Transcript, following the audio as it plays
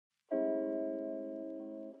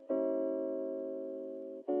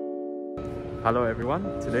Hello everyone,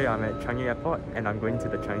 today I'm at Changi Airport and I'm going to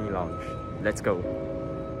the Changi Lounge. Let's go!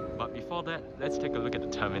 But before that, let's take a look at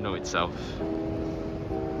the terminal itself.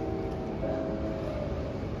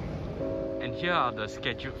 And here are the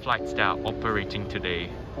scheduled flights that are operating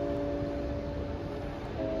today.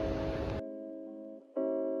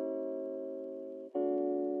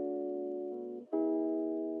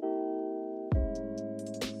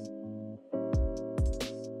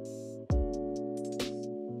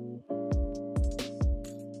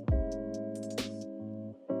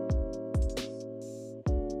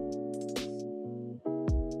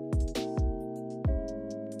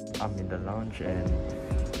 I'm in the lounge and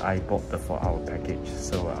I bought the 4-hour package,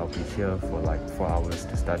 so I'll be here for like 4 hours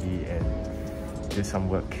to study and do some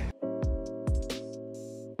work.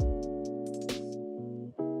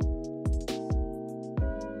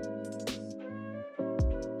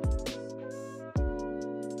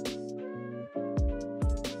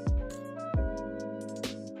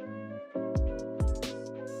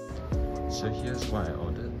 So here's what I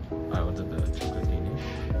ordered. I ordered the chocolate Danish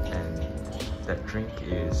and that drink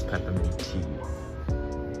is peppermint tea.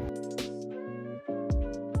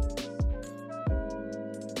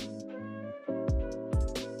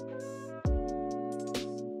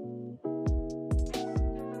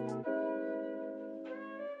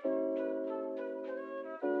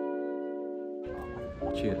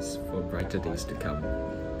 Cheers for brighter days to come.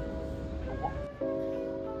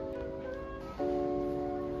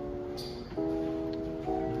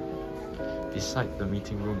 Beside the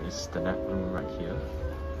meeting room is the nap room right here.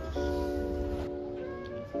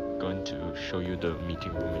 Going to show you the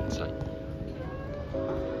meeting room inside.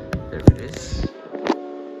 There it is.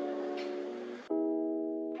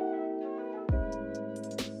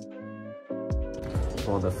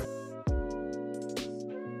 For the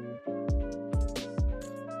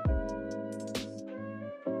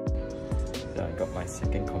I got my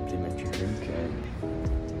second complimentary drink and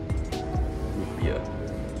root beer.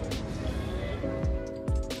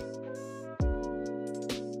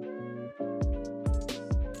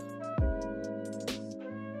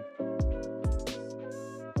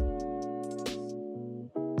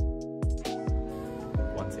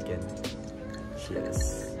 Once again,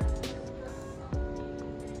 cheers.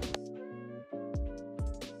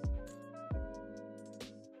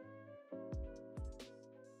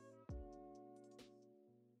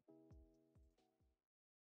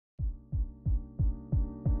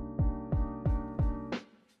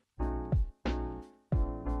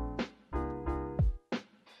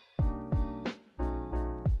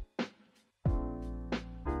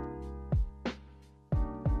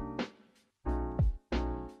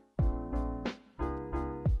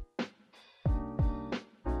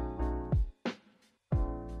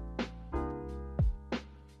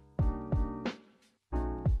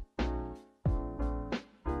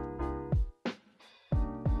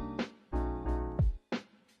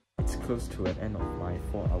 It's close to an end of my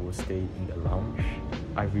 4-hour stay in the lounge.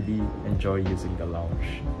 I really enjoy using the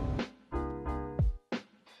lounge.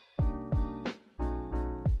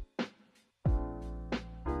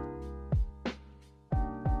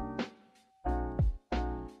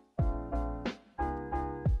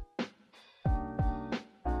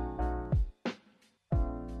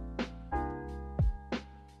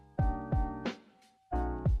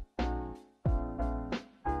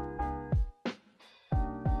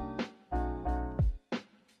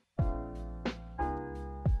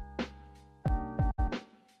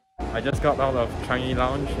 I just got out of Changi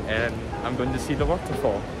Lounge and I'm going to see the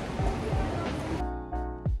waterfall.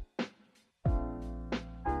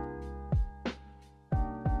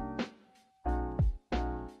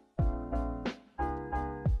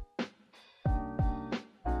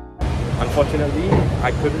 Unfortunately,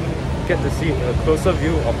 I couldn't get to see a closer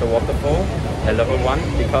view of the waterfall at level 1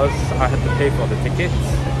 because I had to pay for the tickets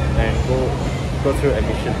and go through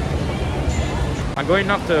admission. I'm going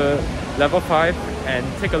up to level 5 and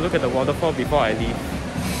take a look at the waterfall before I leave.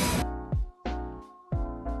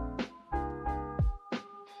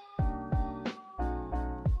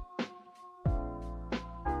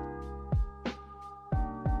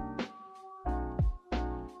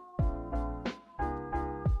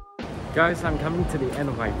 Guys, I'm coming to the end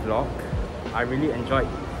of my vlog. I really enjoyed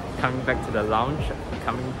coming back to the lounge,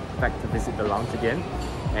 coming back to visit the lounge again,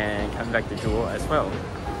 and coming back to Jewel as well.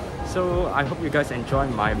 So I hope you guys enjoy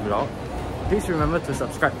my vlog. Please remember to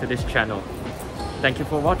subscribe to this channel. Thank you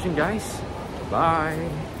for watching, guys. Bye.